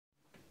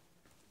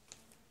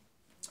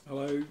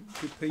Hello,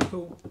 good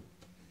people.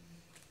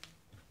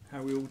 How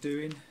are we all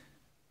doing?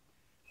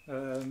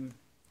 I'm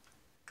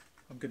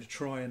going to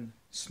try and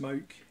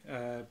smoke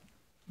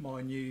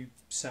my new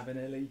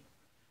Savinelli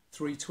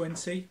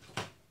 320,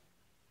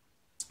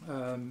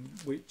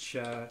 which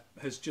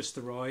has just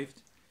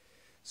arrived.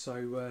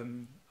 So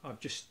I've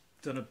just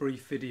done a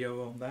brief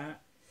video on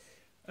that.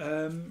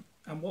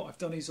 And what I've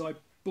done is I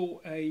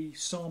bought a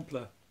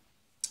sampler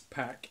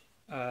pack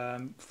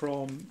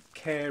from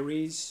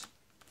Carey's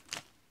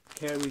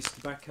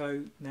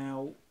tobacco.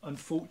 Now,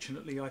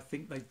 unfortunately, I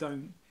think they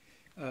don't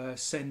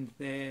send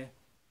their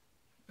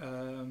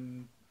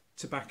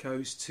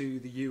tobaccos to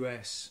the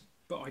US,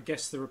 but I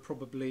guess there are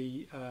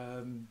probably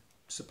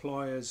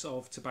suppliers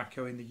of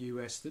tobacco in the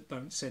US that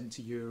don't send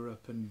to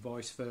Europe and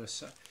vice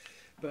versa.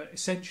 But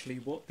essentially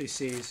what this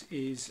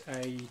is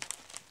a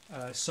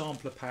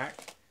sampler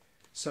pack.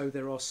 So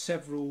there are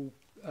several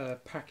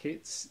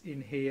packets in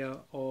here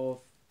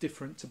of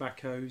different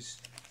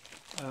tobaccos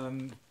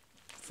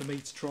for me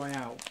to try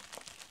out.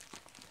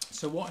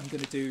 So what I'm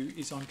going to do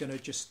is I'm going to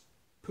just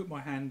put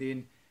my hand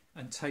in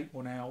and take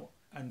one out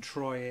and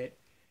try it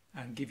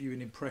and give you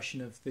an impression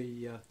of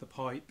the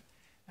pipe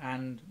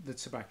and the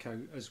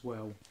tobacco as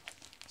well.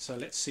 So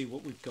let's see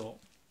what we've got,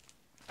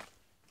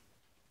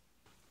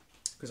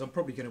 because I'm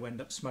probably going to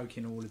end up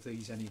smoking all of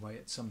these anyway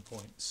at some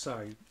point.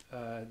 So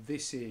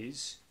this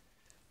is,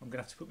 I'm going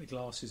to have to put my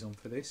glasses on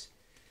for this.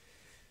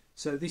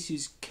 So this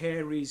is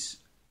Carey's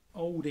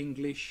Old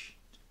English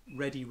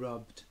Ready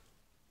Rubbed.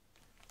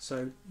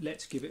 So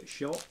let's give it a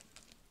shot.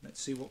 Let's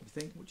see what we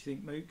think. What do you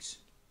think, Mooks?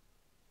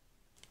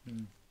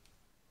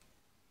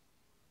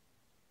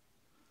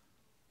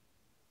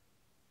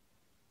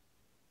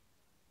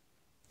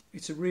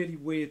 It's a really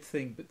weird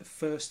thing, but the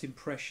first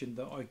impression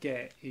that I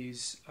get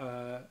is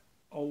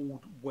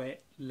old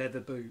wet leather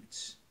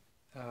boots.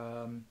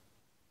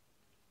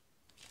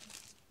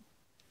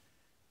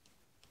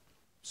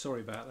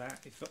 Sorry about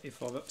that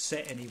if I've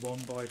upset anyone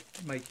by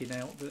making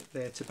out that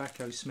their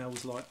tobacco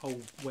smells like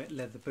old wet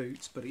leather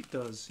boots, but it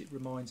does. It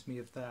reminds me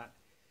of that.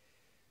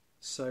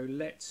 So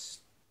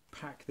let's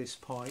pack this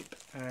pipe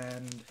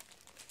and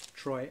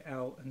try it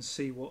out and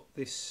see what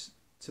this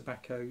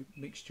tobacco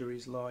mixture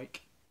is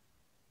like.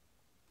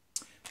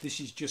 This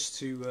is just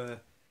to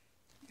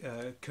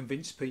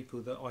convince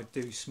people that I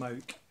do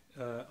smoke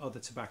other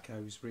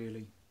tobaccos,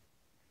 really.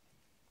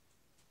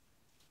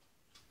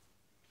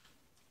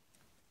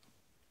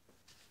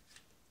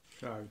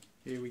 So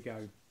here we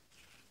go.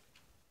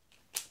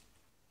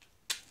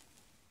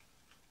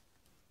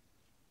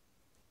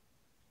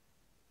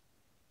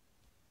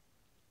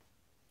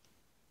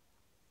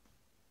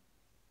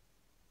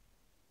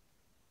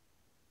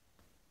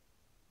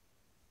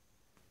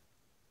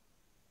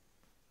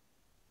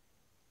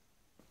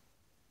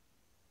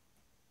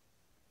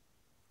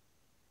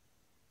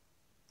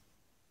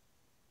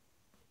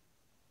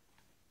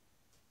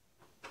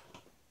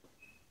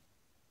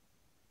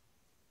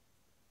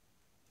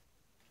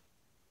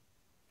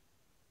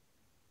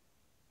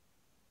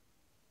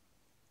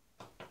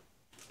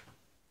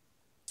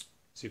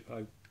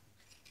 Superb.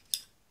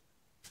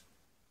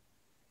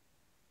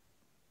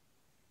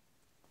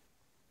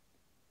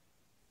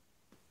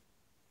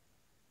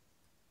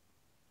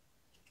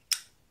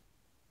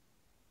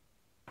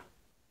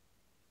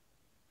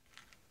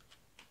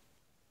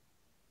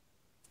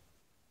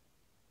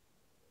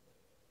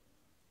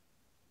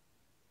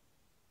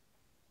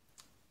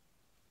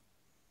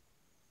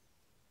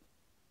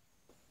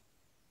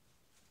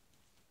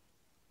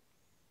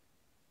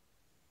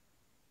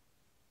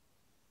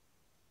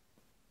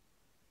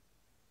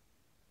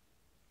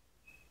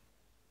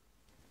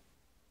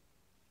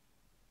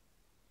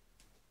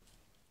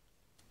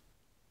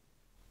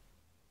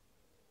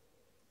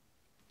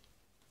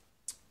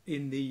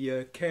 In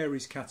the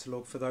Carey's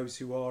catalogue, for those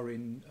who are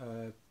in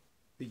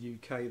the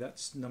UK,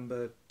 that's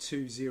number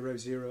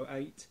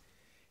 2008.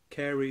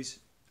 Carey's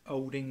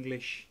Old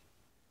English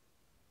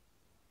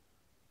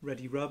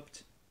Ready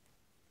Rubbed.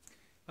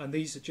 And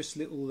these are just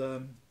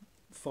little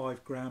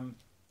 5-gram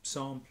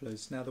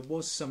samplers. Now, there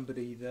was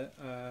somebody that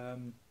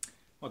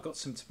I got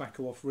some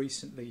tobacco off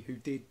recently who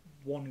did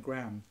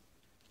 1-gram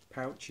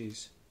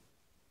pouches,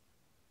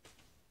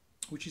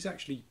 which is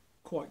actually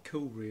quite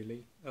cool,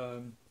 really.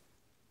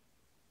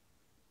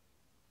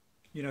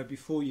 You know,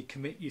 before you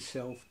commit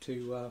yourself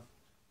to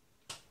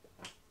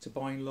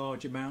buying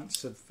large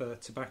amounts of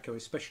tobacco,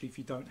 especially if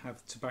you don't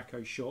have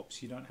tobacco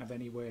shops, you don't have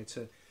anywhere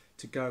to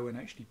go and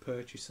actually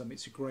purchase them,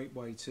 it's a great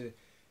way to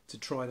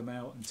try them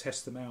out and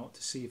test them out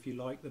to see if you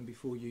like them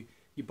before you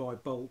buy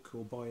bulk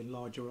or buy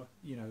larger,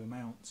 you know,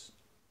 amounts.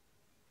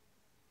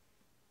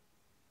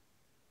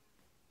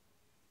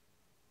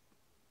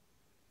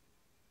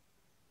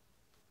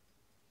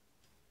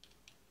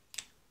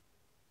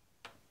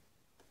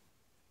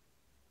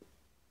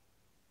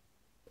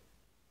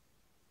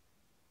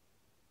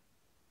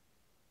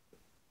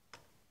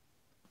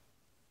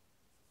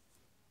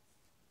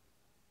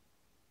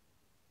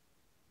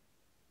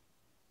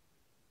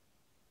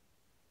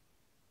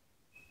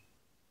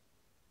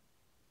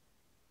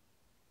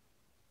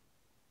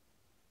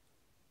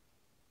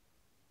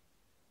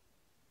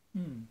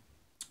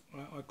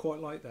 quite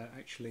like that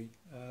actually.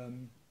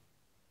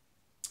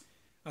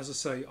 As I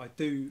say, I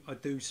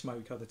do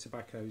smoke other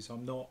tobaccos.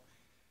 I'm not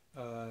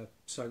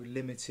so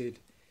limited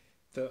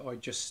that I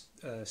just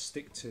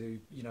stick to,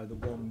 you know, the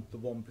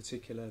one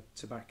particular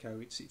tobacco.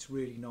 It's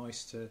really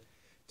nice to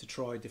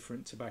try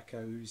different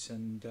tobaccos,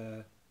 and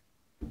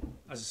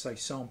as I say,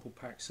 sample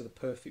packs are the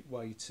perfect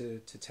way to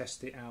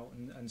test it out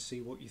and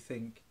see what you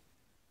think.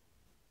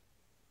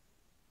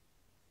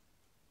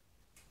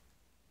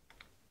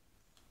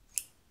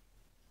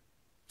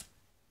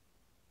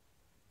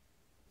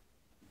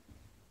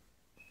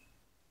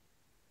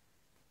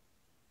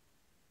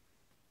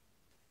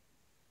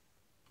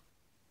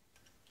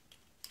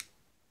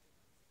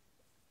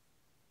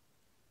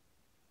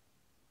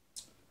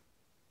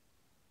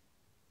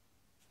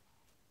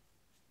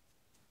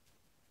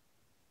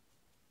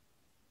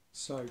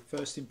 So,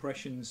 first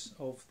impressions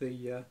of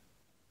the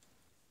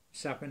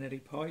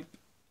Savinelli pipe.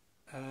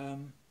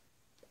 Um,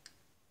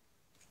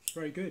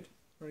 Very good,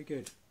 very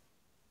good.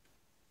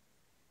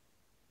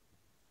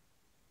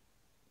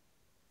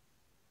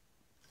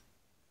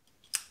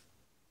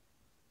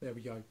 There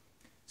we go.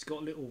 It's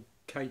got a little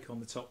cake on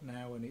the top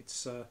now, and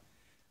it's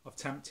I've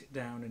tamped it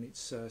down, and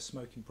it's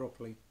smoking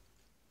properly.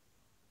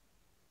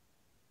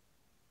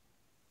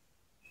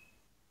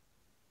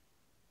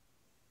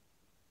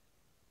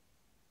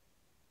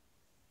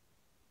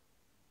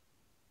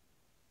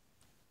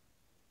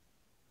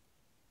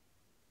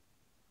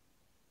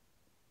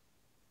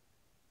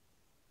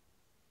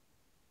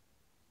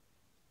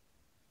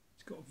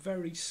 It's got a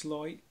very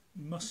slight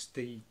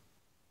musty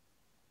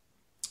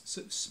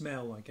sort of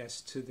smell, I guess,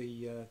 to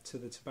the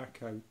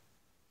tobacco.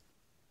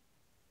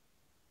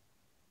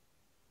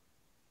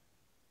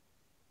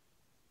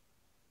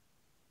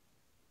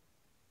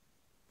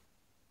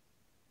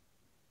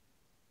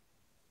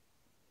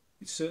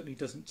 It certainly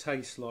doesn't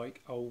taste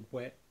like old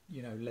wet,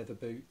 you know, leather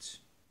boots.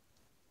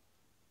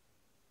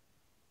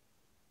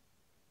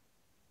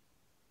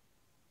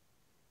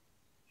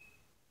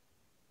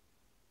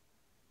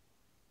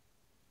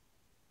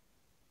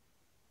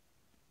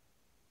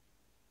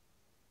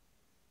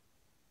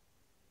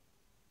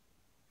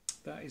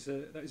 That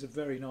is a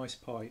very nice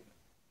pipe.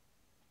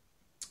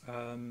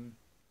 Um,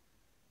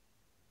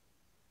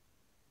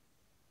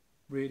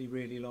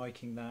 really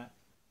liking that.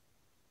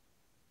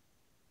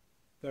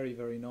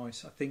 Very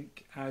nice. I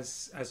think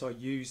as I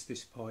use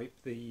this pipe,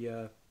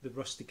 the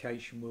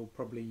rustication will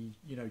probably,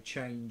 you know,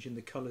 change, and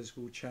the colours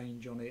will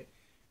change on it,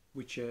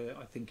 which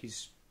I think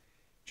is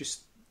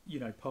just, you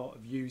know, part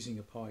of using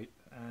a pipe.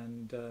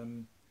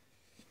 And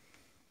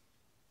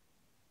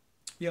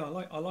yeah,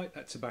 I like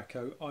that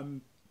tobacco.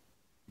 I'm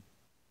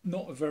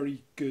not a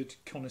very good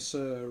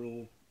connoisseur,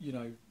 or, you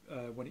know,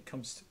 when it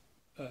comes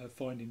to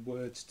finding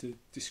words to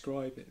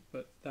describe it,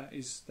 but that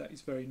is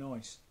very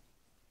nice.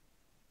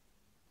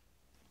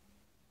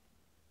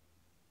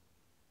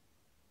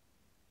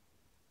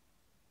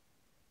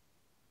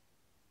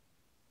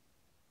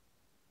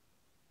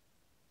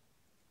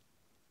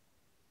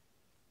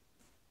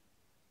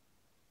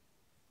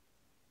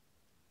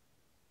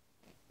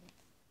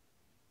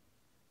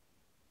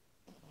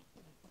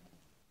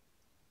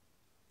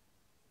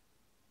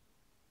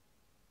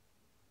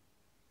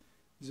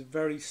 There's a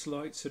very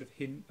slight sort of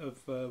hint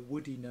of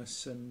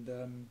woodiness, and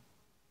a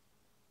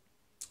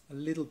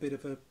little bit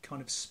of a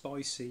kind of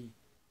spicy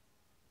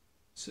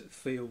sort of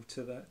feel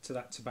to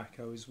that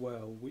tobacco as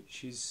well,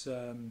 which is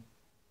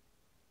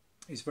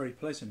very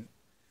pleasant.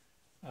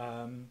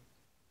 Um,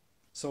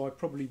 so I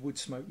probably would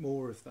smoke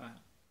more of that,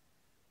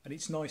 and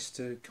it's nice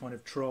to kind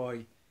of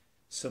try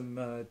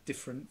some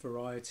different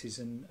varieties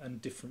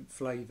and different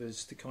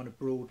flavours to kind of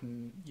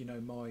broaden, you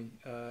know, my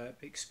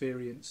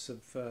experience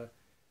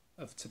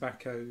of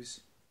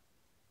tobaccos.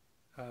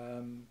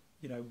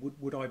 You know,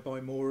 would I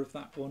buy more of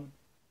that one?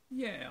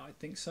 Yeah, I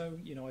think so.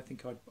 You know, I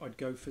think I'd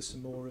go for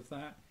some more of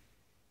that.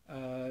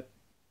 Uh,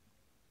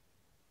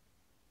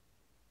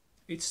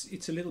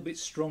 it's a little bit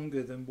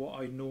stronger than what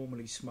I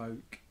normally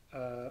smoke.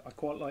 I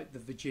quite like the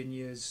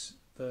Virginias,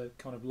 the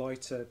kind of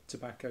lighter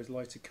tobaccos,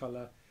 lighter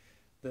colour,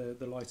 the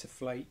lighter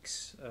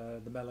flakes,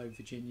 the mellow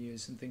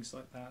Virginias and things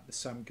like that. The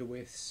Sam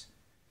Gawiths.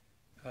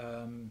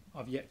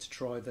 I've yet to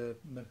try the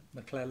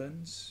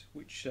McClellans,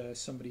 which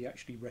somebody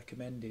actually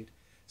recommended,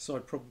 so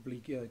I'd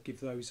probably give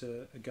those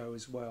a go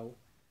as well.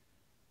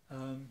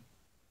 Um,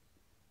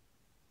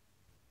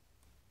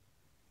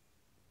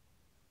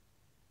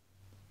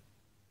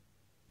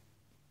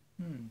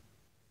 hmm,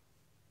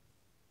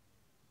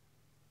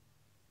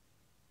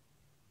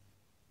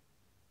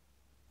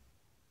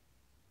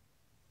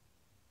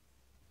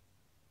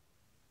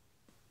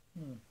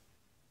 hmm.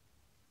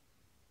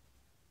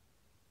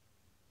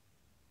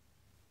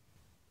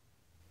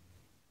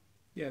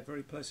 Yeah,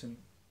 very pleasant.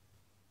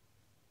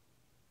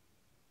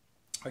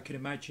 I can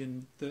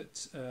imagine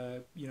that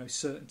you know,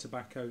 certain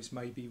tobaccos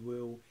maybe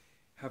will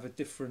have a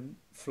different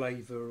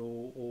flavour,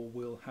 or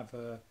will have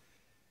a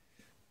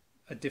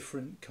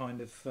different kind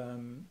of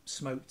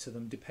smoke to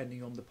them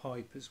depending on the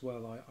pipe as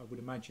well. I would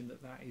imagine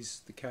that that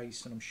is the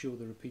case, and I'm sure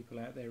there are people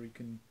out there who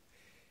can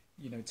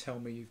tell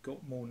me you've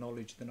got more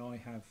knowledge than I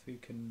have, who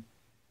can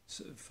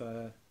sort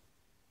of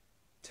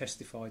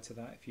testify to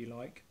that, if you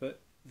like.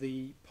 But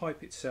the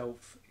pipe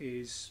itself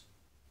is,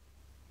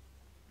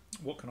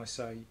 what can I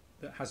say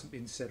that hasn't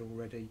been said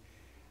already?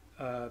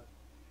 Uh,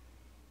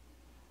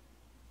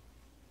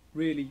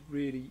 Really,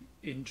 really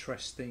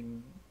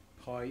interesting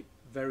pipe,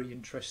 very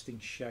interesting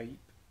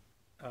shape,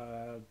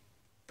 uh,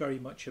 very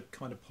much a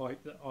kind of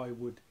pipe that I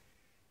would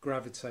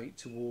gravitate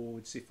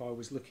towards if I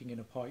was looking in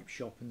a pipe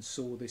shop and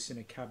saw this in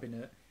a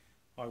cabinet.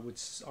 I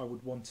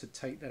would want to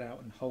take that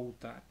out and hold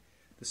that.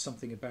 There's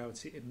something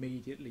about it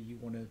immediately you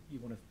want to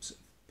sort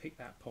of pick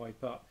that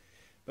pipe up.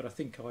 But I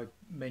think I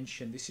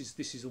mentioned this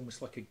is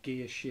almost like a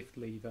gear shift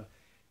lever.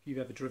 If you've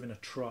ever driven a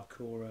truck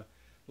or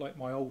like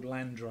my old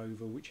Land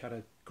Rover, which had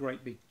a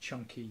great big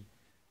chunky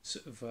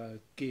sort of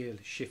gear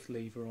shift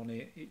lever on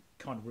it, it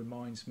kind of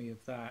reminds me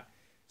of that.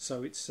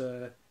 So it's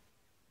a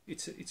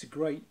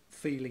great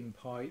feeling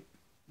pipe,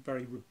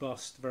 very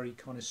robust, very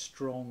kind of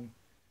strong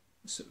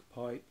sort of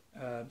pipe.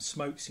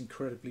 Smokes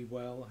incredibly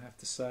well, I have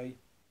to say.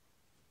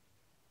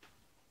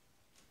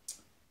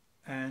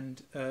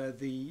 And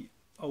the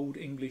Old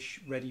English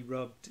Ready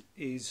Rubbed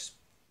is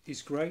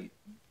great.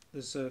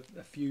 There's a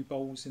few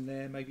bowls in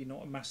there, maybe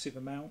not a massive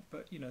amount,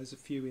 but there's a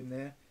few in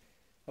there.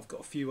 I've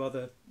got a few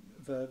other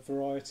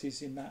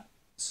varieties in that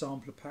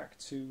sampler pack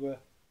to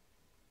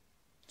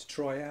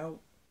try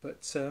out.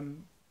 But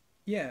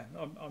yeah,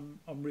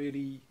 I'm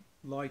really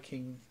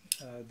liking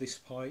this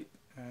pipe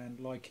and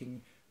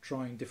liking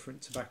trying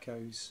different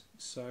tobaccos.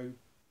 So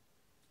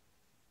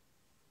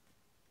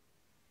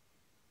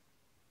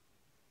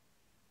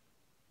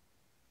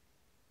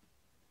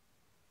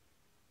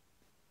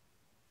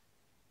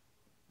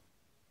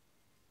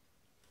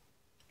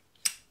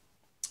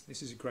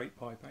this is a great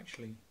pipe,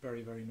 actually,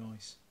 very, very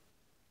nice.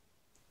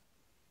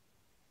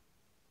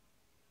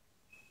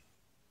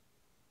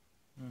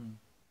 Mm.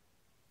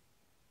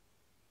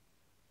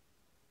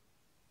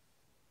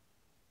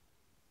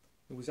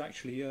 There was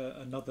actually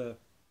another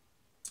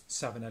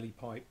Savinelli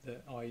pipe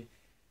that I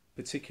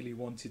particularly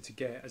wanted to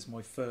get as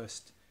my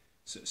first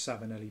sort of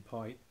Savinelli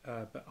pipe,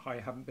 but I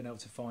haven't been able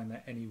to find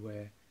that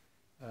anywhere,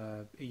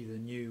 either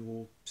new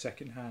or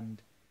second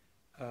hand.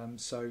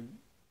 So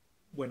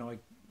when I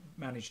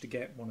manage to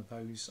get one of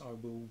those, I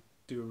will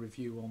do a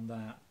review on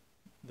that.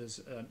 There's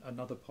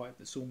another pipe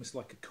that's almost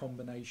like a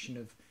combination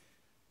of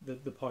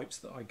the pipes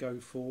that I go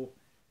for,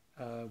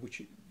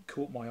 which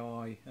caught my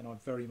eye and I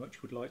very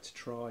much would like to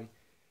try.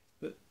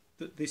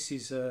 But this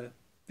is a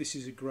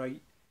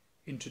great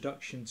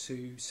introduction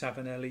to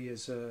Savinelli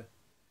as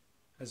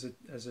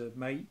a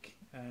make,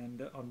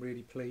 and I'm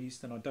really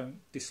pleased. And I don't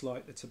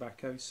dislike the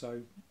tobacco,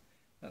 so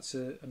that's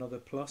another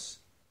plus.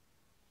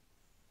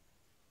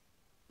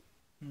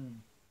 Mm.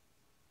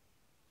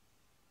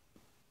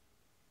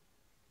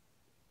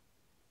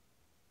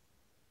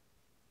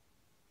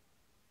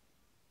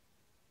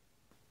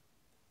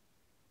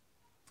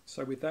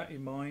 So with that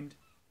in mind,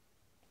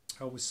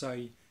 I would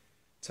say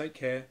take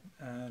care,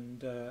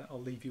 and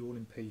I'll leave you all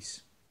in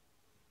peace.